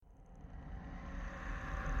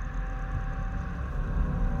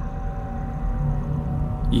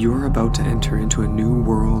You're about to enter into a new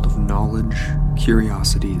world of knowledge,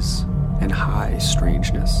 curiosities, and high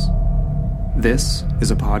strangeness. This is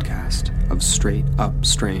a podcast of Straight Up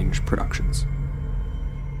Strange Productions.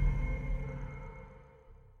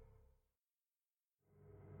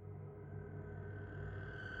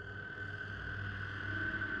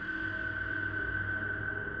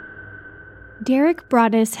 Derek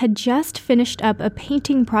Broaddus had just finished up a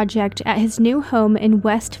painting project at his new home in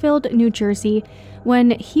Westfield, New Jersey,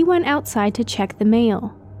 when he went outside to check the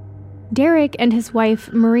mail. Derek and his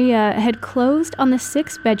wife, Maria, had closed on the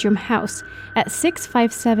 6-bedroom house at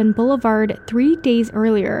 657 Boulevard 3 days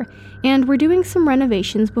earlier and were doing some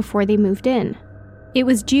renovations before they moved in. It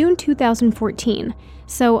was June 2014,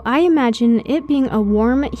 so I imagine it being a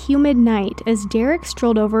warm, humid night as Derek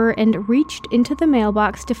strolled over and reached into the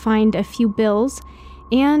mailbox to find a few bills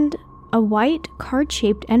and a white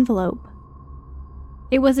card-shaped envelope.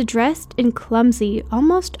 It was addressed in clumsy,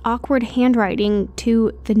 almost awkward handwriting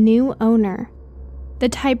to the new owner. The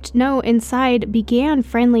typed note inside began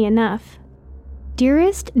friendly enough.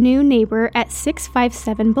 "Dearest new neighbor at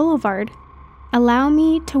 657 Boulevard, allow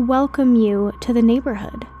me to welcome you to the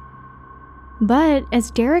neighborhood." But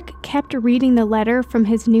as Derek kept reading the letter from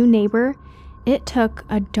his new neighbor, it took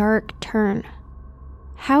a dark turn.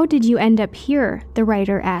 "How did you end up here?" the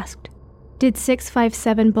writer asked. "Did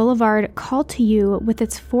 657 Boulevard call to you with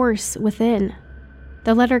its force within?"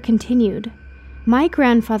 The letter continued, "My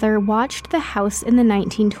grandfather watched the house in the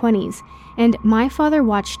 1920s, and my father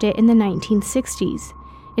watched it in the 1960s.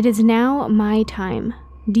 It is now my time.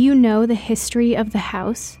 Do you know the history of the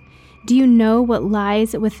house? Do you know what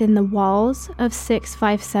lies within the walls of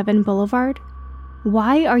 657 Boulevard?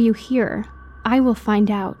 Why are you here? I will find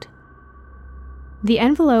out." The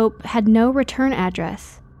envelope had no return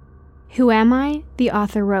address. "Who am I?" the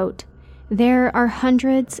author wrote. "There are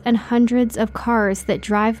hundreds and hundreds of cars that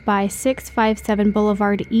drive by 657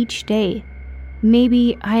 Boulevard each day.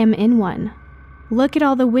 Maybe I am in one. Look at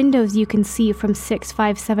all the windows you can see from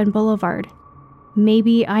 657 Boulevard.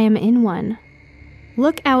 Maybe I am in one.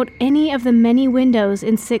 Look out any of the many windows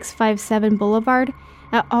in 657 Boulevard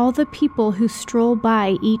at all the people who stroll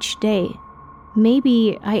by each day.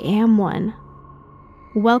 Maybe I am one.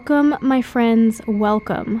 Welcome, my friends,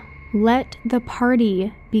 welcome. Let the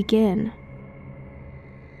party begin."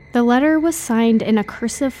 The letter was signed in a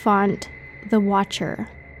cursive font, The Watcher.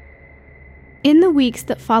 In the weeks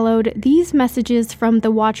that followed, these messages from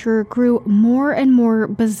The Watcher grew more and more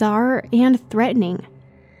bizarre and threatening.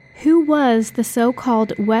 Who was the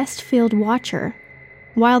so-called Westfield Watcher?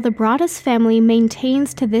 While the Broaddus family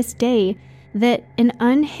maintains to this day that an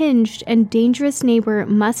unhinged and dangerous neighbor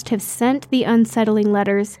must have sent the unsettling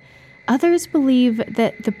letters, others believe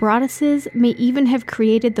that the Broadduses may even have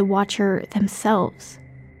created the Watcher themselves.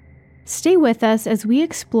 Stay with us as we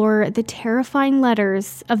explore the terrifying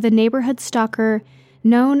letters of the neighborhood stalker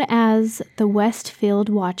known as the Westfield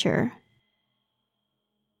Watcher.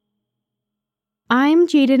 I'm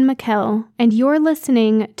Jaden McKell, and you're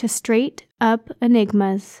listening to Straight Up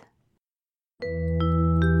Enigmas.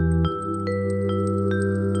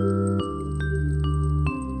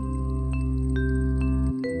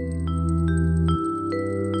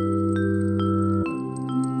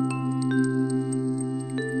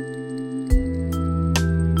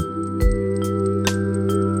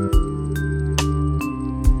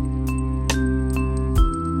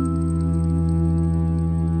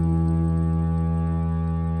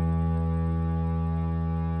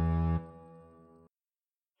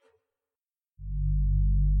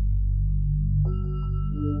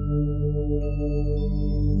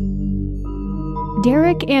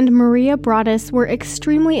 Derek and Maria Broaddus were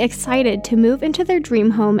extremely excited to move into their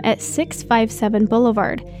dream home at 657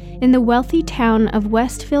 Boulevard in the wealthy town of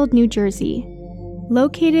Westfield, New Jersey.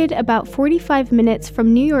 Located about 45 minutes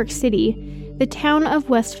from New York City, the town of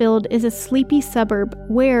Westfield is a sleepy suburb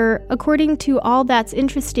where, according to All That's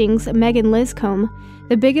Interesting's Megan Liscombe,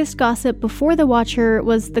 the biggest gossip before the Watcher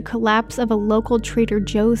was the collapse of a local Trader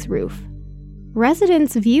Joe's roof.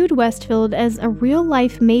 Residents viewed Westfield as a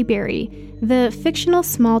real-life Mayberry, the fictional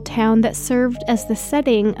small town that served as the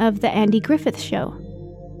setting of the Andy Griffith Show.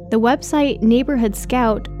 The website Neighborhood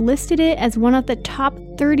Scout listed it as one of the top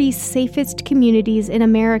 30 safest communities in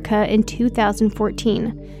America in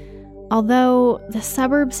 2014, although the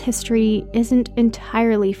suburb's history isn't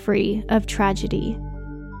entirely free of tragedy.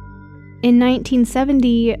 In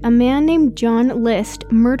 1970, a man named John List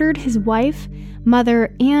murdered his wife,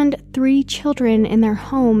 mother, and 3 children in their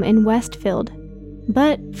home in Westfield.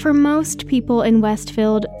 But for most people in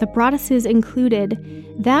Westfield, the Broadduses included,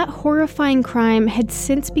 that horrifying crime had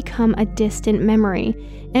since become a distant memory,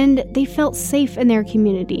 and they felt safe in their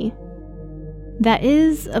community. That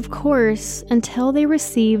is, of course, until they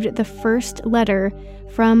received the first letter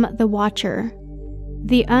from the Watcher.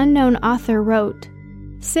 The unknown author wrote,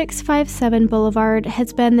 "657 Boulevard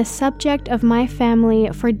has been the subject of my family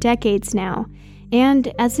for decades now,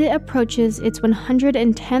 and as it approaches its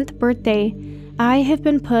 110th birthday, I have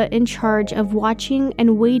been put in charge of watching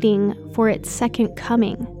and waiting for its second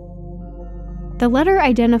coming." The letter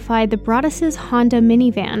identified the Broadduses' Honda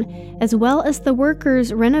minivan, as well as the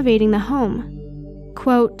workers renovating the home.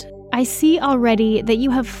 Quote, "I see already that you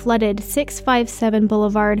have flooded 657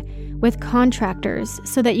 Boulevard with contractors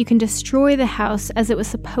so that you can destroy the house as it was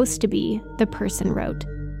supposed to be," the person wrote.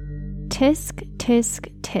 Tisk, tisk,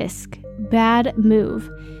 tisk. Bad move.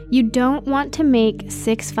 You don't want to make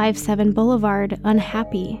 657 Boulevard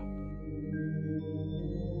unhappy.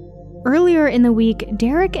 Earlier in the week,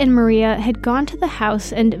 Derek and Maria had gone to the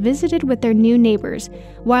house and visited with their new neighbors,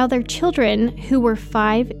 while their children, who were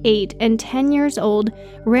 5, 8, and 10 years old,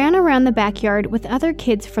 ran around the backyard with other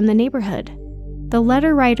kids from the neighborhood. The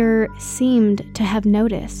letter writer seemed to have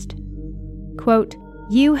noticed. Quote,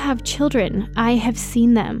 "You have children. I have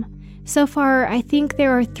seen them. So far, I think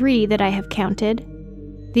there are 3 that I have counted."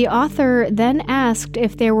 The author then asked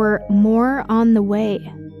if there were more on the way.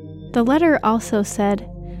 The letter also said,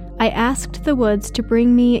 "I asked the woods to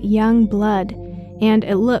bring me young blood, and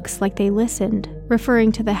it looks like they listened,"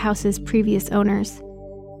 referring to the house's previous owners.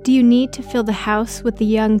 "Do you need to fill the house with the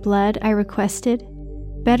young blood I requested?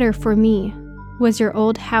 Better for me. Was your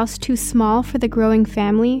old house too small for the growing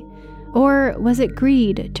family, or was it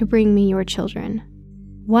greed to bring me your children?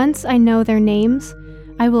 Once I know their names,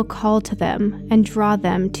 I will call to them and draw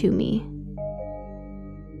them to me."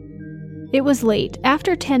 It was late,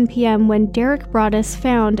 after 10 p.m., when Derek Broaddus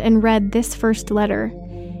found and read this first letter.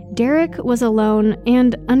 Derek was alone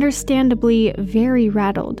and, understandably, very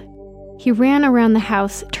rattled. He ran around the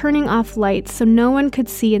house, turning off lights so no one could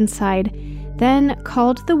see inside, then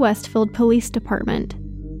called the Westfield Police Department.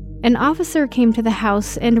 An officer came to the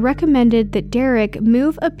house and recommended that Derek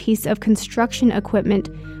move a piece of construction equipment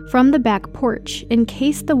from the back porch in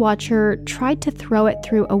case the Watcher tried to throw it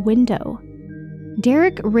through a window.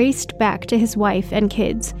 Derek raced back to his wife and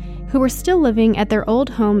kids, who were still living at their old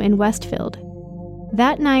home in Westfield.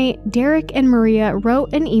 That night, Derek and Maria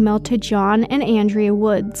wrote an email to John and Andrea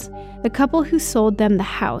Woods, the couple who sold them the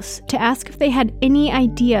house, to ask if they had any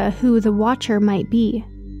idea who the Watcher might be.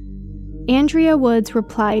 Andrea Woods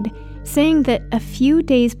replied, saying that a few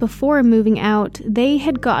days before moving out, they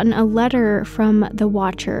had gotten a letter from the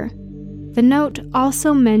Watcher. The note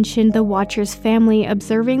also mentioned the Watcher's family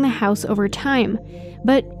observing the house over time,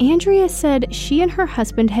 but Andrea said she and her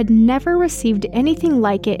husband had never received anything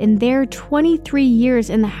like it in their 23 years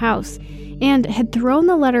in the house, and had thrown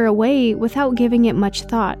the letter away without giving it much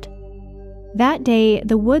thought. That day,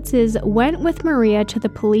 the Woodses went with Maria to the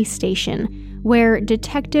police station, where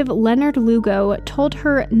Detective Leonard Lugo told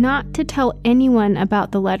her not to tell anyone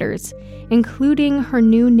about the letters, including her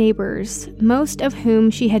new neighbors, most of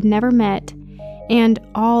whom she had never met, and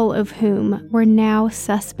all of whom were now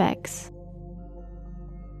suspects.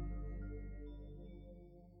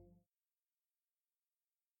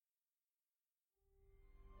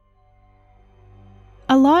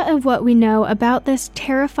 A lot of what we know about this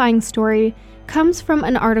terrifying story comes from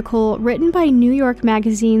an article written by New York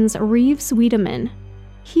Magazine's Reeves Wiedemann.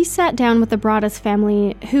 He sat down with the Broaddus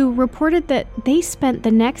family, who reported that they spent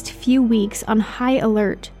the next few weeks on high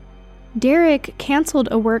alert. Derek canceled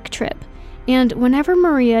a work trip, and whenever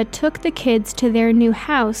Maria took the kids to their new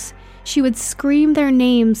house, she would scream their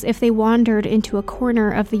names if they wandered into a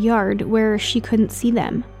corner of the yard where she couldn't see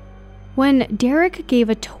them. When Derek gave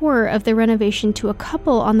a tour of the renovation to a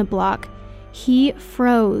couple on the block, he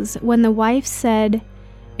froze when the wife said,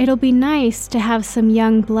 "It'll be nice to have some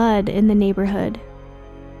young blood in the neighborhood."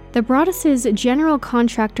 The Broaddus' general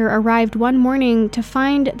contractor arrived one morning to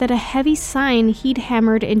find that a heavy sign he'd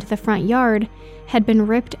hammered into the front yard had been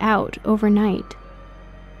ripped out overnight.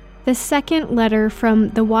 The second letter from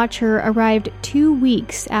the Watcher arrived 2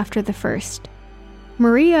 weeks after the first.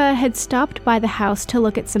 Maria had stopped by the house to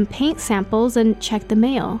look at some paint samples and check the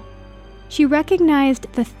mail. She recognized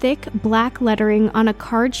the thick black lettering on a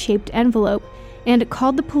card-shaped envelope and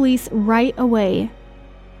called the police right away.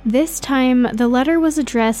 This time, the letter was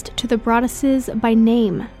addressed to the Broadduses by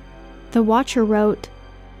name. The Watcher wrote,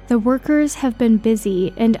 "The workers have been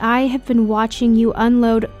busy, and I have been watching you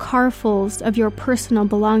unload carfuls of your personal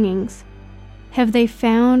belongings. Have they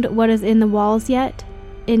found what is in the walls yet?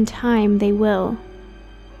 In time they will.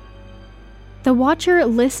 The watcher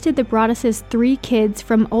listed the Broadduses' 3 kids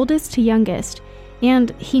from oldest to youngest,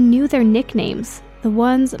 and he knew their nicknames, the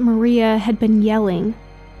ones Maria had been yelling.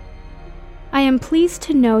 "I am pleased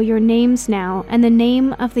to know your names now and the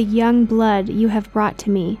name of the young blood you have brought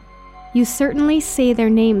to me. You certainly say their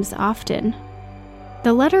names often."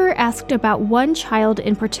 The letter asked about one child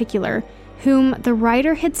in particular, whom the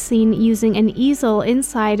writer had seen using an easel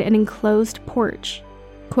inside an enclosed porch.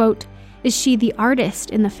 Quote, "Is she the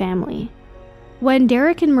artist in the family?" When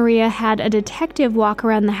Derek and Maria had a detective walk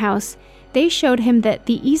around the house, they showed him that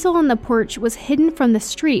the easel on the porch was hidden from the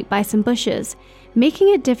street by some bushes,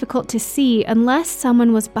 making it difficult to see unless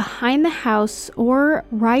someone was behind the house or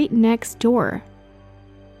right next door.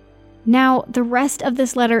 Now, the rest of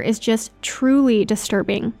this letter is just truly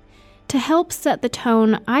disturbing. To help set the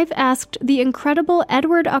tone, I've asked the incredible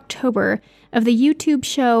Edward October of the YouTube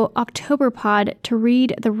show Octoberpod to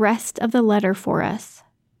read the rest of the letter for us.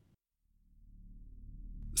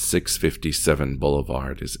 657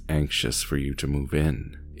 Boulevard is anxious for you to move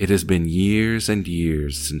in. It has been years and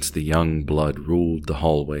years since the young blood ruled the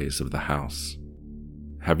hallways of the house.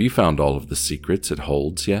 Have you found all of the secrets it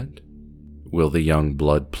holds yet? Will the young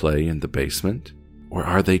blood play in the basement? Or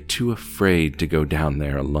are they too afraid to go down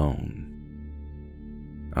there alone?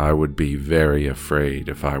 I would be very afraid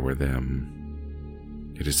if I were them.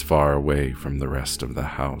 It is far away from the rest of the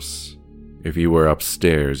house. If you were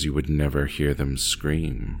upstairs, you would never hear them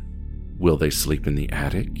scream. Will they sleep in the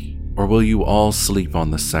attic? Or will you all sleep on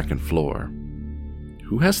the second floor?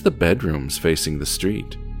 Who has the bedrooms facing the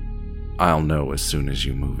street? I'll know as soon as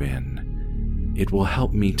you move in. It will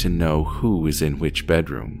help me to know who is in which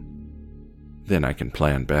bedroom. Then I can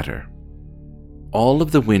plan better. All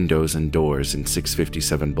of the windows and doors in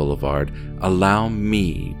 657 Boulevard allow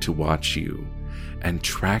me to watch you and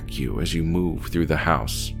track you as you move through the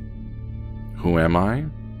house. Who am I?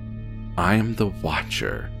 I am the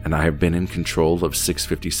Watcher, and I have been in control of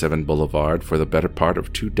 657 Boulevard for the better part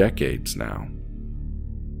of 2 decades now.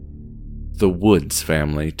 The Woods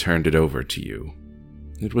family turned it over to you.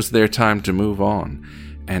 It was their time to move on,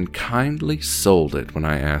 and kindly sold it when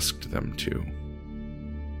I asked them to.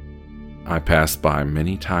 I pass by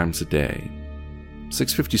many times a day.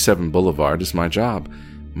 657 Boulevard is my job,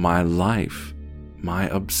 my life, my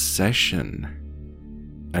obsession.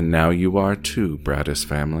 And now you are too, Broaddus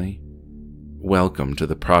family. Welcome to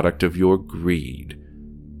the product of your greed.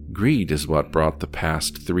 Greed is what brought the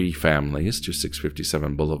past 3 families to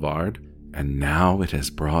 657 Boulevard, and now it has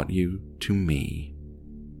brought you to me.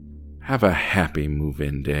 Have a happy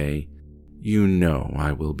move-in day. You know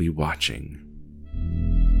I will be watching.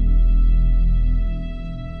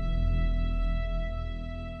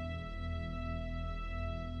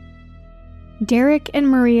 Derek and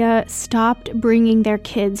Maria stopped bringing their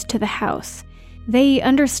kids to the house. They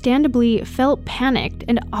understandably felt panicked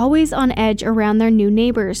and always on edge around their new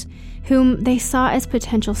neighbors, whom they saw as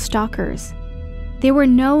potential stalkers. They were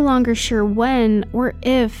no longer sure when or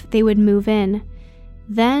if they would move in.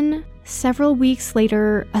 Then, several weeks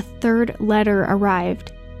later, a 3rd letter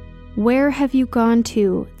arrived. "Where have you gone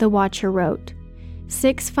to?" the Watcher wrote.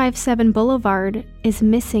 657 Boulevard is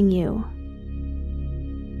missing you.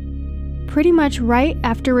 Pretty much right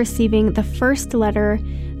after receiving the first letter,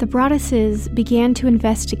 the Broadduses began to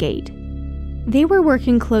investigate. They were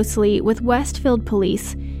working closely with Westfield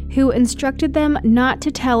police, who instructed them not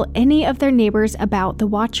to tell any of their neighbors about the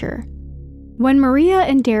Watcher. When Maria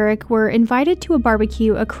and Derek were invited to a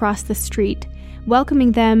barbecue across the street,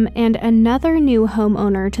 welcoming them and another new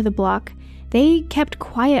homeowner to the block, they kept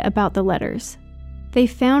quiet about the letters. They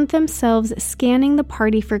found themselves scanning the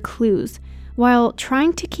party for clues, while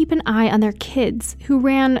trying to keep an eye on their kids, who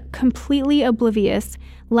ran completely oblivious,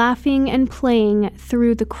 laughing and playing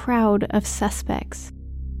through the crowd of suspects.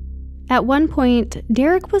 At one point,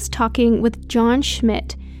 Derek was talking with John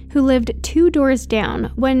Schmidt, who lived 2 doors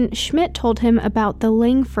down, when Schmidt told him about the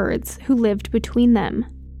Langfords who lived between them.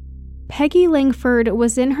 Peggy Langford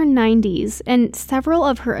was in her 90s, and several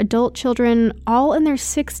of her adult children, all in their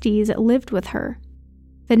 60s, lived with her.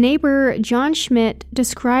 The neighbor, John Schmidt,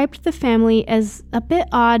 described the family as a bit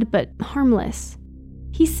odd but harmless.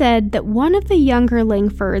 He said that one of the younger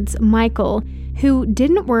Langfords, Michael, who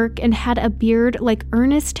didn't work and had a beard like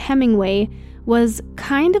Ernest Hemingway, was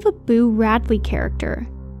kind of a Boo Radley character.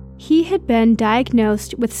 He had been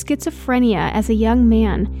diagnosed with schizophrenia as a young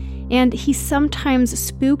man, and he sometimes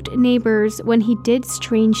spooked neighbors when he did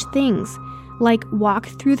strange things, like walk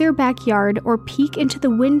through their backyard or peek into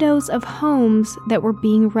the windows of homes that were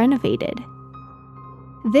being renovated.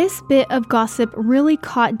 This bit of gossip really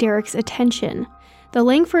caught Derek's attention. The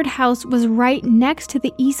Langford house was right next to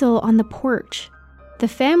the easel on the porch. The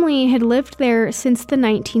family had lived there since the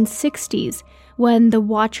 1960s, when the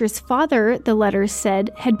Watcher's father, the letters said,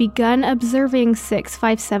 had begun observing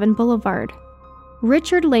 657 Boulevard.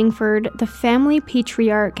 Richard Langford, the family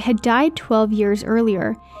patriarch, had died 12 years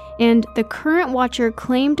earlier, and the current Watcher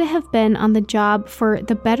claimed to have been on the job for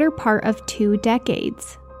the better part of 2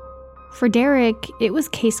 decades. For Derek, it was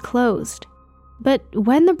case closed. But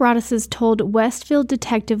when the Broadduses told Westfield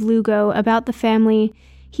Detective Lugo about the family,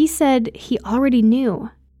 he said he already knew.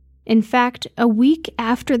 In fact, a week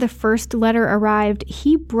after the first letter arrived,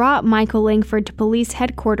 he brought Michael Langford to police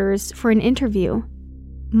headquarters for an interview.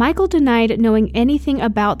 Michael denied knowing anything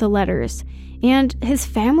about the letters, and his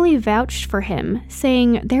family vouched for him,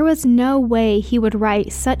 saying there was no way he would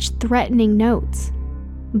write such threatening notes.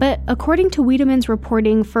 But according to Wiedemann's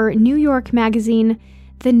reporting for New York Magazine,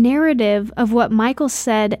 the narrative of what Michael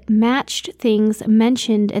said matched things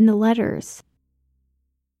mentioned in the letters.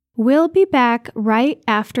 We'll be back right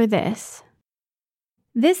after this.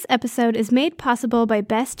 This episode is made possible by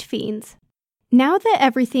Best Fiends. Now that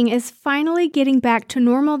everything is finally getting back to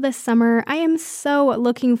normal this summer, I am so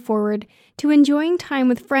looking forward to enjoying time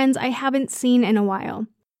with friends I haven't seen in a while.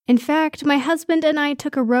 In fact, my husband and I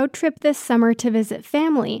took a road trip this summer to visit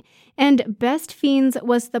family, and Best Fiends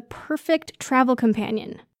was the perfect travel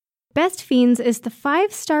companion. Best Fiends is the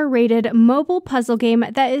 5-star rated mobile puzzle game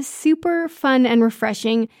that is super fun and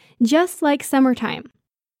refreshing, just like summertime.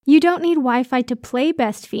 You don't need Wi-Fi to play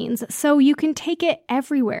Best Fiends, so you can take it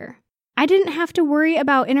everywhere. I didn't have to worry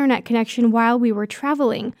about internet connection while we were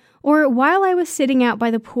traveling, or while I was sitting out by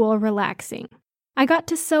the pool relaxing. I got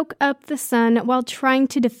to soak up the sun while trying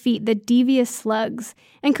to defeat the devious slugs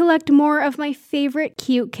and collect more of my favorite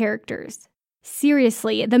cute characters.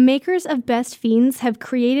 Seriously, the makers of Best Fiends have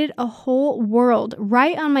created a whole world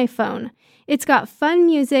right on my phone. It's got fun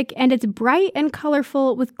music and it's bright and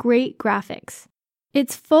colorful with great graphics.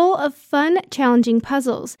 It's full of fun, challenging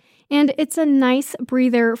puzzles, and it's a nice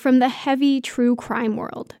breather from the heavy true crime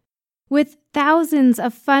world. With thousands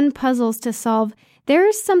of fun puzzles to solve, there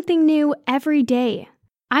is something new every day.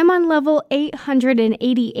 I'm on level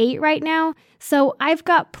 888 right now, so I've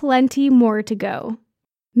got plenty more to go.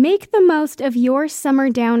 Make the most of your summer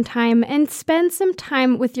downtime and spend some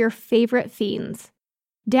time with your favorite fiends.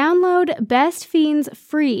 Download Best Fiends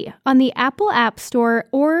free on the Apple App Store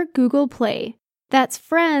or Google Play. That's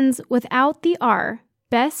friends without the R.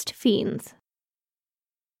 Best Fiends.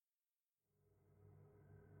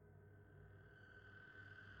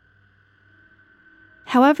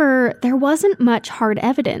 However, there wasn't much hard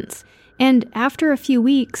evidence, and after a few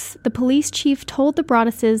weeks, the police chief told the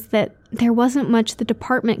Broadduses that there wasn't much the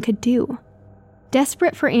department could do.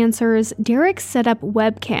 Desperate for answers, Derek set up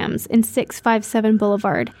webcams in 657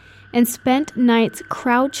 Boulevard and spent nights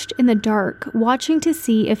crouched in the dark watching to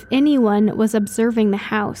see if anyone was observing the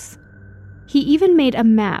house. He even made a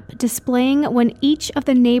map displaying when each of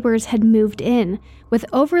the neighbors had moved in, with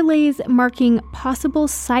overlays marking possible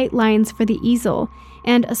sight lines for the easel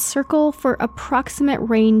and a circle for approximate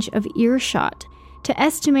range of earshot to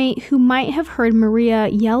estimate who might have heard Maria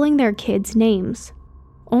yelling their kids' names.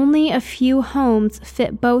 Only a few homes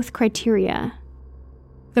fit both criteria.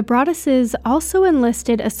 The Broadduses also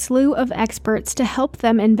enlisted a slew of experts to help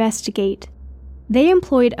them investigate. They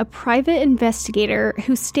employed a private investigator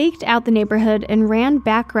who staked out the neighborhood and ran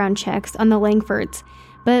background checks on the Langfords,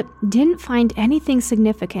 but didn't find anything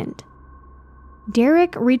significant.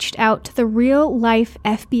 Derek reached out to the real-life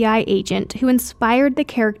FBI agent who inspired the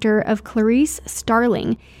character of Clarice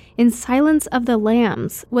Starling in Silence of the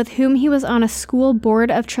Lambs, with whom he was on a school board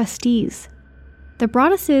of trustees. The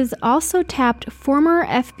Broadduses also tapped former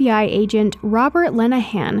FBI agent Robert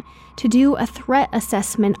Lenahan to do a threat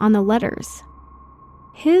assessment on the letters.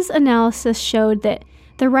 His analysis showed that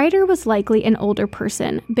the writer was likely an older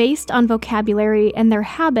person, based on vocabulary and their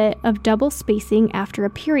habit of double spacing after a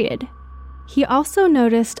period. He also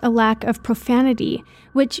noticed a lack of profanity,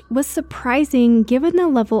 which was surprising given the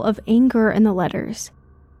level of anger in the letters.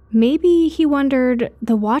 Maybe, he wondered,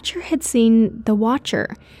 the Watcher had seen The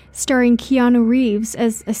Watcher, starring Keanu Reeves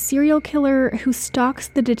as a serial killer who stalks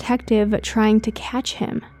the detective trying to catch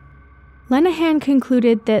him. Lenahan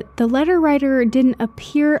concluded that the letter writer didn't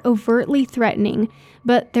appear overtly threatening,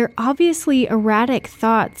 but their obviously erratic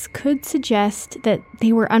thoughts could suggest that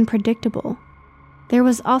they were unpredictable. There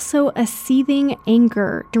was also a seething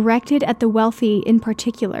anger directed at the wealthy in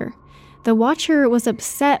particular. The Watcher was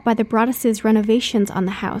upset by the Broadduses' renovations on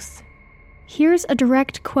the house. Here's a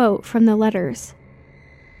direct quote from the letters.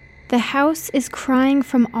 "The house is crying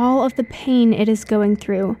from all of the pain it is going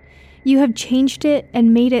through. You have changed it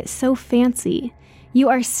and made it so fancy. You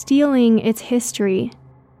are stealing its history.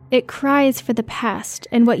 It cries for the past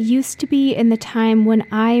and what used to be in the time when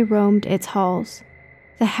I roamed its halls.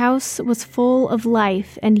 The house was full of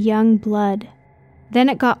life and young blood. Then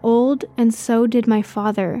it got old, and so did my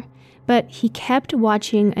father, but he kept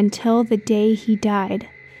watching until the day he died.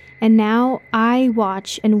 And now I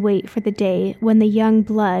watch and wait for the day when the young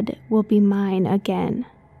blood will be mine again.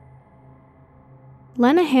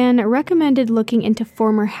 Lenehan recommended looking into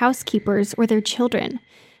former housekeepers or their children.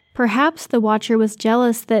 Perhaps the watcher was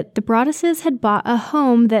jealous that the Broadduses had bought a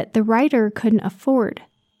home that the writer couldn't afford.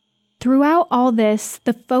 Throughout all this,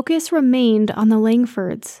 the focus remained on the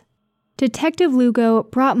Langfords. Detective Lugo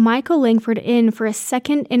brought Michael Langford in for a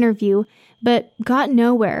second interview, but got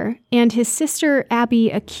nowhere, and his sister Abby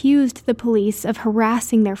accused the police of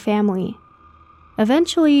harassing their family.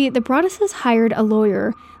 Eventually, the Broadduses hired a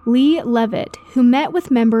lawyer, Lee Levitt, who met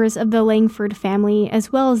with members of the Langford family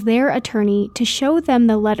as well as their attorney to show them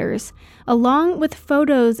the letters, along with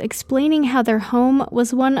photos explaining how their home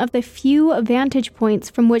was one of the few vantage points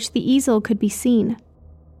from which the easel could be seen.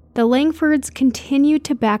 The Langfords continued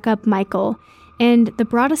to back up Michael, and the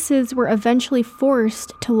Broadduses were eventually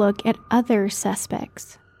forced to look at other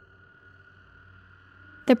suspects.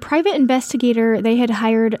 The private investigator they had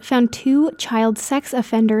hired found 2 child sex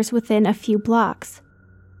offenders within a few blocks.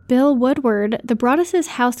 Bill Woodward, the Broadduses'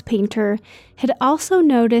 house painter, had also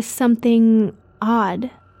noticed something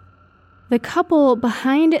odd. The couple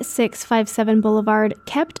behind 657 Boulevard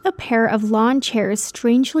kept a pair of lawn chairs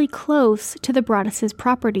strangely close to the Broadduses'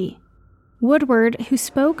 property. Woodward, who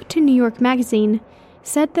spoke to New York Magazine,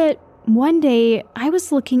 said that one day I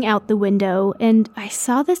was looking out the window and I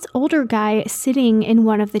saw this older guy sitting in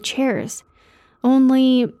one of the chairs.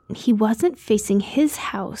 Only he wasn't facing his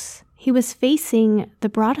house. He was facing the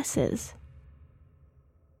Broadduses.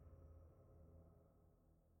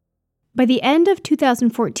 By the end of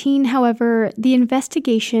 2014, however, the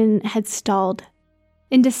investigation had stalled.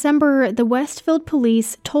 In December, the Westfield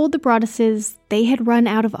police told the Broadduses they had run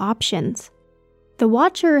out of options. The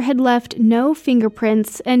watcher had left no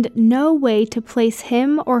fingerprints and no way to place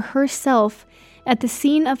him or herself at the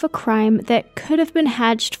scene of a crime that could have been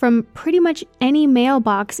hatched from pretty much any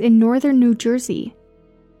mailbox in northern New Jersey.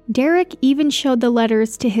 Derek even showed the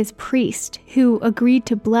letters to his priest, who agreed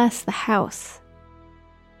to bless the house.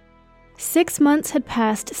 6 months had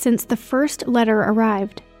passed since the first letter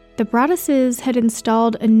arrived. The Broadduses had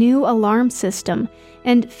installed a new alarm system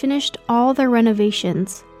and finished all their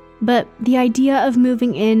renovations, but the idea of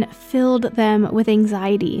moving in filled them with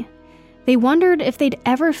anxiety. They wondered if they'd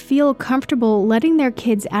ever feel comfortable letting their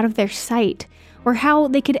kids out of their sight, or how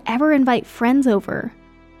they could ever invite friends over.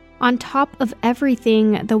 On top of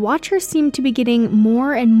everything, the watcher seemed to be getting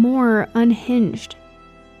more and more unhinged.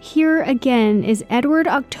 Here again is Edward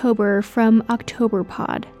October from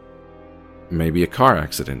Octoberpod. Maybe a car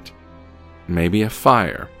accident. Maybe a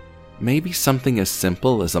fire. Maybe something as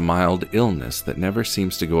simple as a mild illness that never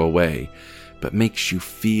seems to go away, but makes you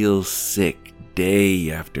feel sick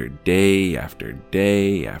day after day after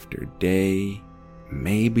day after day.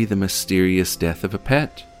 Maybe the mysterious death of a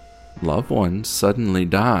pet. Loved ones suddenly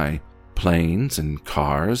die. Planes and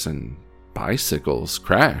cars and bicycles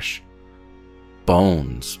crash.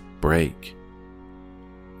 Bones break.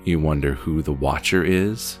 You wonder who the watcher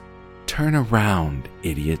is? Turn around,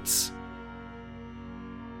 idiots.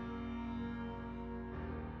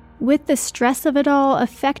 With the stress of it all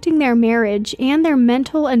affecting their marriage and their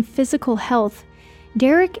mental and physical health,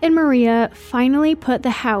 Derek and Maria finally put the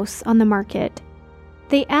house on the market.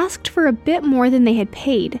 They asked for a bit more than they had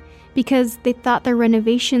paid, because they thought their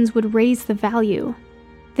renovations would raise the value.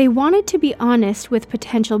 They wanted to be honest with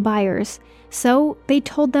potential buyers, so they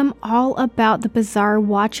told them all about the bizarre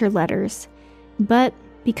watcher letters. But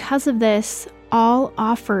because of this, all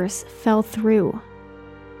offers fell through.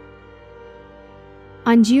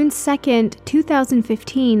 On June 2nd,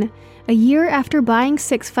 2015, a year after buying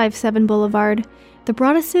 657 Boulevard, the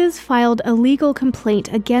Broadduses filed a legal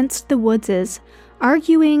complaint against the Woodses,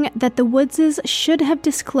 arguing that the Woodses should have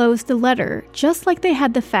disclosed the letter, just like they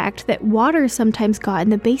had the fact that water sometimes got in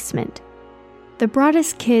the basement. The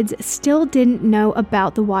Broaddus kids still didn't know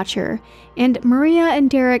about the watcher, and Maria and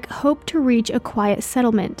Derek hoped to reach a quiet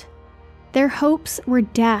settlement. Their hopes were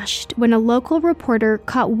dashed when a local reporter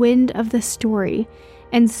caught wind of the story,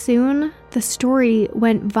 and soon the story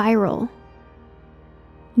went viral.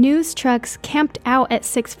 News trucks camped out at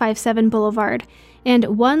 657 Boulevard,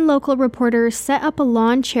 and one local reporter set up a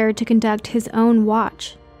lawn chair to conduct his own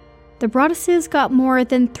watch. The Broadduses got more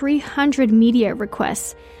than 300 media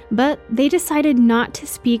requests, but they decided not to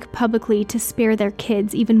speak publicly to spare their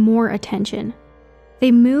kids even more attention.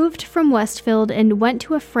 They moved from Westfield and went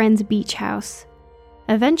to a friend's beach house.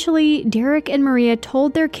 Eventually, Derek and Maria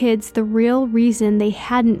told their kids the real reason they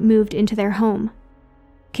hadn't moved into their home.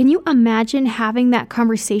 "Can you imagine having that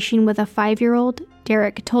conversation with a 5-year-old?"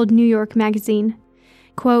 Derek told New York Magazine.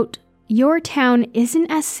 Quote, "Your town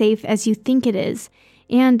isn't as safe as you think it is,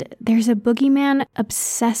 and there's a boogeyman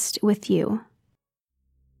obsessed with you."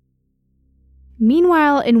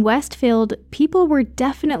 Meanwhile, in Westfield, people were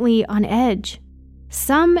definitely on edge.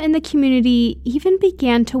 Some in the community even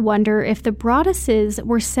began to wonder if the Broadduses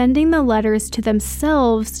were sending the letters to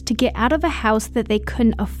themselves to get out of a house that they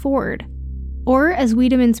couldn't afford. Or, as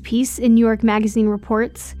Wiedemann's piece in New York Magazine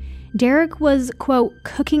reports, Derek was, quote,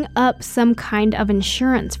 cooking up some kind of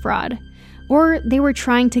insurance fraud. Or they were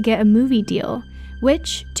trying to get a movie deal,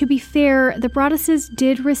 which, to be fair, the Broadduses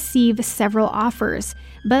did receive several offers,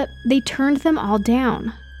 but they turned them all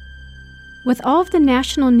down. With all of the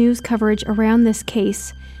national news coverage around this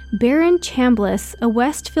case, Baron Chambliss, a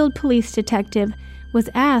Westfield police detective, was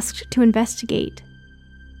asked to investigate.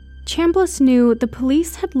 Chambliss knew the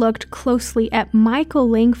police had looked closely at Michael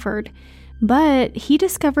Langford, but he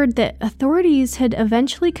discovered that authorities had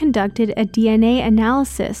eventually conducted a DNA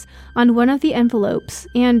analysis on one of the envelopes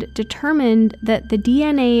and determined that the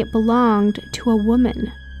DNA belonged to a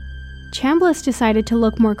woman. Chambliss decided to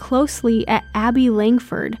look more closely at Abby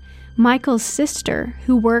Langford, Michael's sister,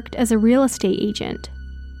 who worked as a real estate agent.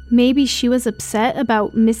 Maybe she was upset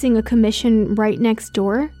about missing a commission right next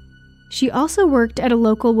door? She also worked at a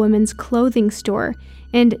local women's clothing store,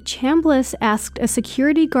 and Chambliss asked a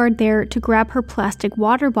security guard there to grab her plastic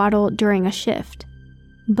water bottle during a shift.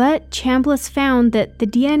 But Chambliss found that the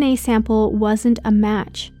DNA sample wasn't a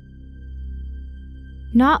match.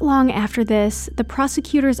 Not long after this, the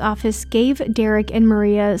prosecutor's office gave Derek and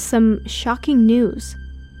Maria some shocking news.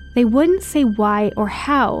 They wouldn't say why or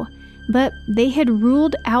how, but they had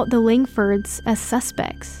ruled out the Langfords as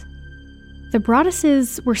suspects. The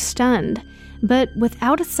Broadduses were stunned, but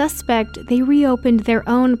without a suspect, they reopened their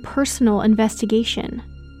own personal investigation.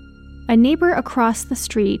 A neighbor across the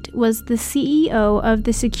street was the CEO of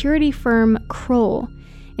the security firm Kroll,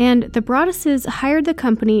 and the Broadduses hired the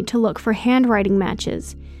company to look for handwriting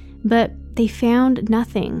matches, but they found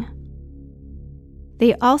nothing.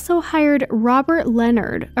 They also hired Robert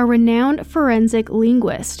Leonard, a renowned forensic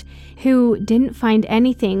linguist, who didn't find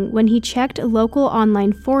anything when he checked local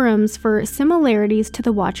online forums for similarities to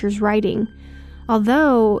the Watcher's writing,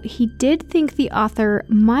 although he did think the author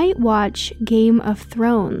might watch Game of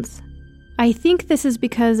Thrones. I think this is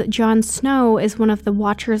because Jon Snow is one of the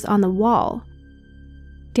Watchers on the Wall.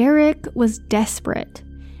 Derek was desperate.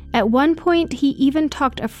 At one point, he even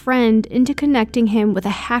talked a friend into connecting him with a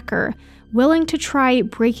hacker willing to try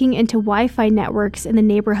breaking into Wi-Fi networks in the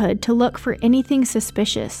neighborhood to look for anything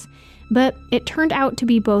suspicious, but it turned out to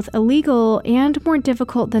be both illegal and more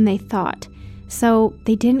difficult than they thought, so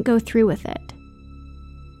they didn't go through with it.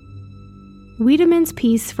 Wiedemann's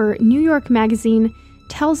piece for New York Magazine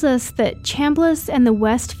tells us that Chambliss and the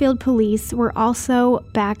Westfield police were also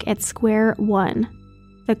back at square one.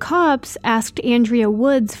 The cops asked Andrea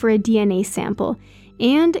Woods for a DNA sample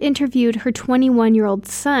and interviewed her 21-year-old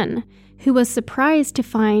son, who was surprised to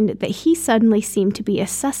find that he suddenly seemed to be a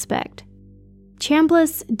suspect.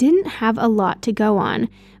 Chambliss didn't have a lot to go on,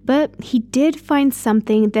 but he did find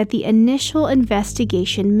something that the initial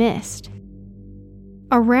investigation missed.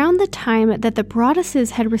 Around the time that the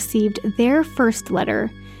Broadduses had received their first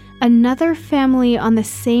letter, another family on the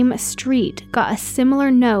same street got a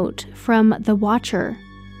similar note from the Watcher.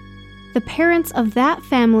 The parents of that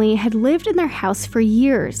family had lived in their house for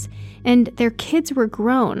years, and their kids were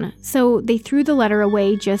grown, so they threw the letter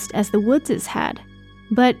away just as the Woodses had.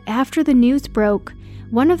 But after the news broke,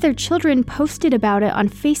 one of their children posted about it on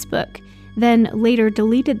Facebook, then later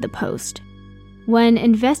deleted the post. When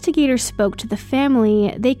investigators spoke to the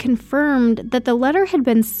family, they confirmed that the letter had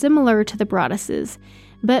been similar to the Broadduses,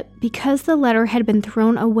 but because the letter had been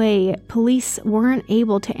thrown away, police weren't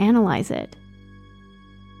able to analyze it.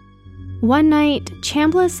 One night,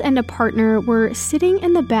 Chambliss and a partner were sitting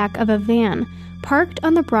in the back of a van parked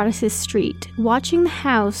on the Broadduses street, watching the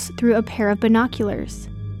house through a pair of binoculars.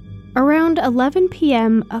 Around 11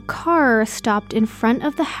 p.m., a car stopped in front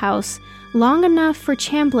of the house long enough for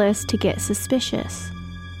Chambliss to get suspicious.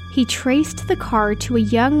 He traced the car to a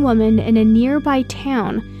young woman in a nearby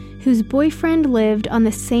town whose boyfriend lived on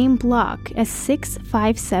the same block as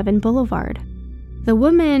 657 Boulevard. The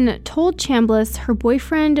woman told Chambliss her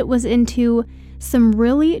boyfriend was into some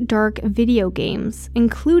really dark video games,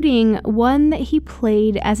 including one that he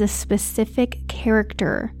played as a specific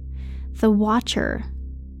character, the Watcher.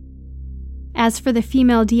 As for the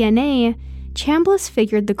female DNA, Chambliss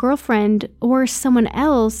figured the girlfriend or someone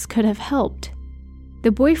else could have helped.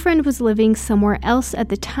 The boyfriend was living somewhere else at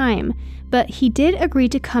the time, but he did agree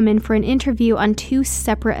to come in for an interview on 2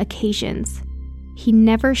 separate occasions. He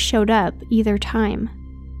never showed up either time.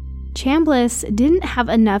 Chambliss didn't have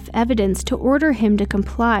enough evidence to order him to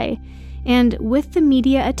comply, and with the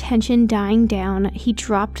media attention dying down, he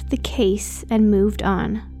dropped the case and moved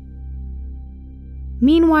on.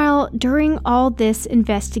 Meanwhile, during all this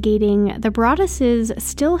investigating, the Broadduses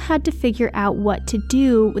still had to figure out what to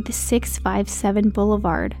do with the 657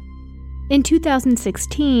 Boulevard. In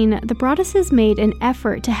 2016, the Broadduses made an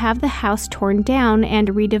effort to have the house torn down and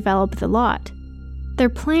redevelop the lot. Their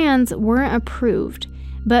plans weren't approved,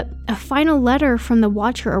 but a final letter from the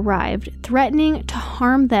Watcher arrived, threatening to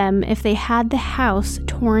harm them if they had the house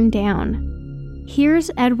torn down. Here's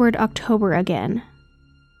Edward October again.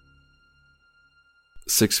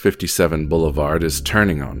 657 Boulevard is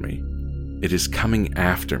turning on me. It is coming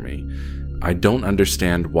after me. I don't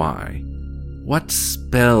understand why. What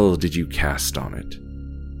spell did you cast on it?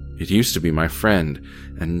 It used to be my friend,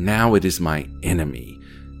 and now it is my enemy.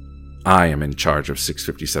 I am in charge of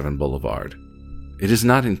 657 Boulevard. It is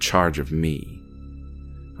not in charge of me.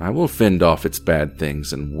 I will fend off its bad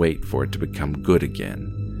things and wait for it to become good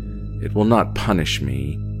again. It will not punish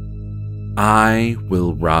me. I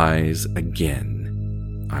will rise again.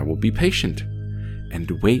 I will be patient and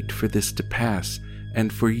wait for this to pass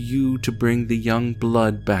and for you to bring the young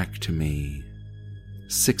blood back to me.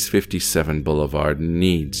 657 Boulevard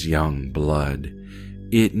needs young blood.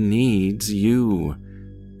 It needs you.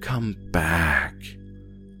 Come back.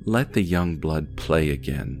 Let the young blood play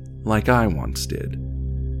again, like I once did.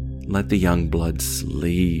 Let the young blood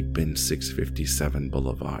sleep in 657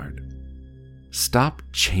 Boulevard. Stop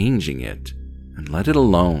changing it and let it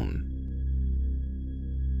alone.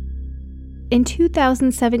 In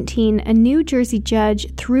 2017, a New Jersey judge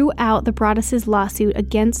threw out the Broadduses' lawsuit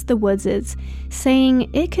against the Woodses, saying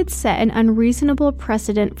it could set an unreasonable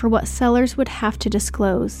precedent for what sellers would have to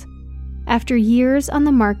disclose. After years on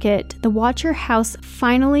the market, the Watcher house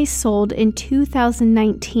finally sold in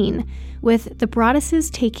 2019, with the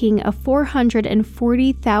Broadduses taking a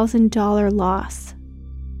 $440,000 loss.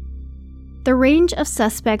 The range of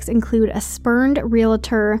suspects include a spurned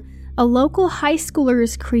realtor, a local high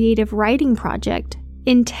schooler's creative writing project,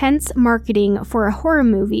 intense marketing for a horror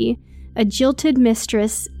movie, a jilted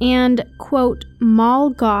mistress, and, quote,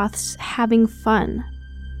 mall goths having fun.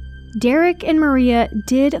 Derek and Maria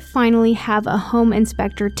did finally have a home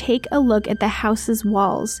inspector take a look at the house's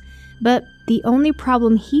walls, but the only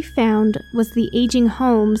problem he found was the aging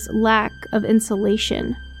home's lack of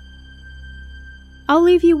insulation. I'll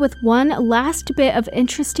leave you with one last bit of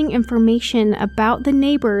interesting information about the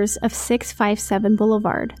neighbors of 657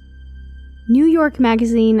 Boulevard. New York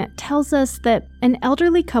Magazine tells us that an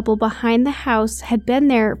elderly couple behind the house had been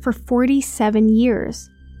there for 47 years.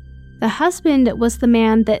 The husband was the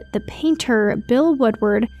man that the painter, Bill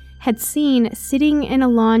Woodward, had seen sitting in a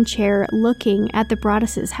lawn chair looking at the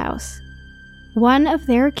Broadduses' house. One of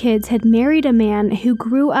their kids had married a man who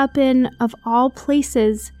grew up in, of all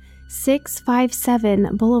places,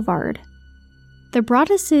 657 Boulevard. The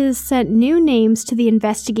Broadduses sent new names to the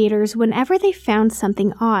investigators whenever they found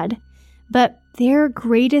something odd, but their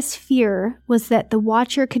greatest fear was that the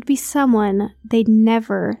Watcher could be someone they'd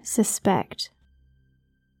never suspect.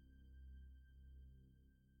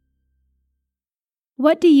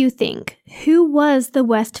 What do you think? Who was the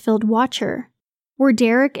Westfield Watcher? Were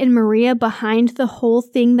Derek and Maria behind the whole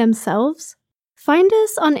thing themselves? Find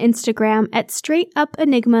us on Instagram at Straight Up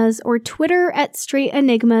Enigmas or Twitter at Straight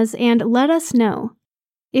Enigmas and let us know.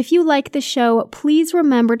 If you like the show, please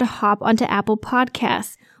remember to hop onto Apple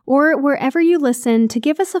Podcasts or wherever you listen to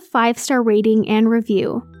give us a 5-star rating and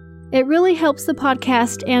review. It really helps the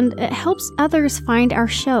podcast and it helps others find our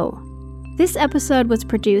show. This episode was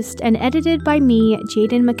produced and edited by me,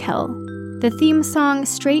 Jaden McKell. The theme song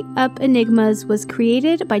Straight Up Enigmas was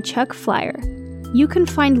created by Chuck Flyer. You can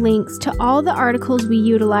find links to all the articles we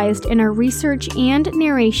utilized in our research and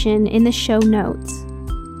narration in the show notes.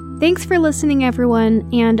 Thanks for listening, everyone,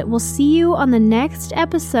 and we'll see you on the next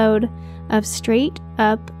episode of Straight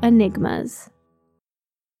Up Enigmas.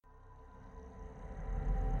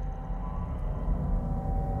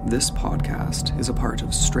 This podcast is a part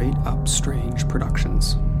of Straight Up Strange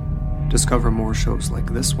Productions. Discover more shows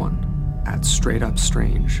like this one at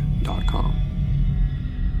straightupstrange.com.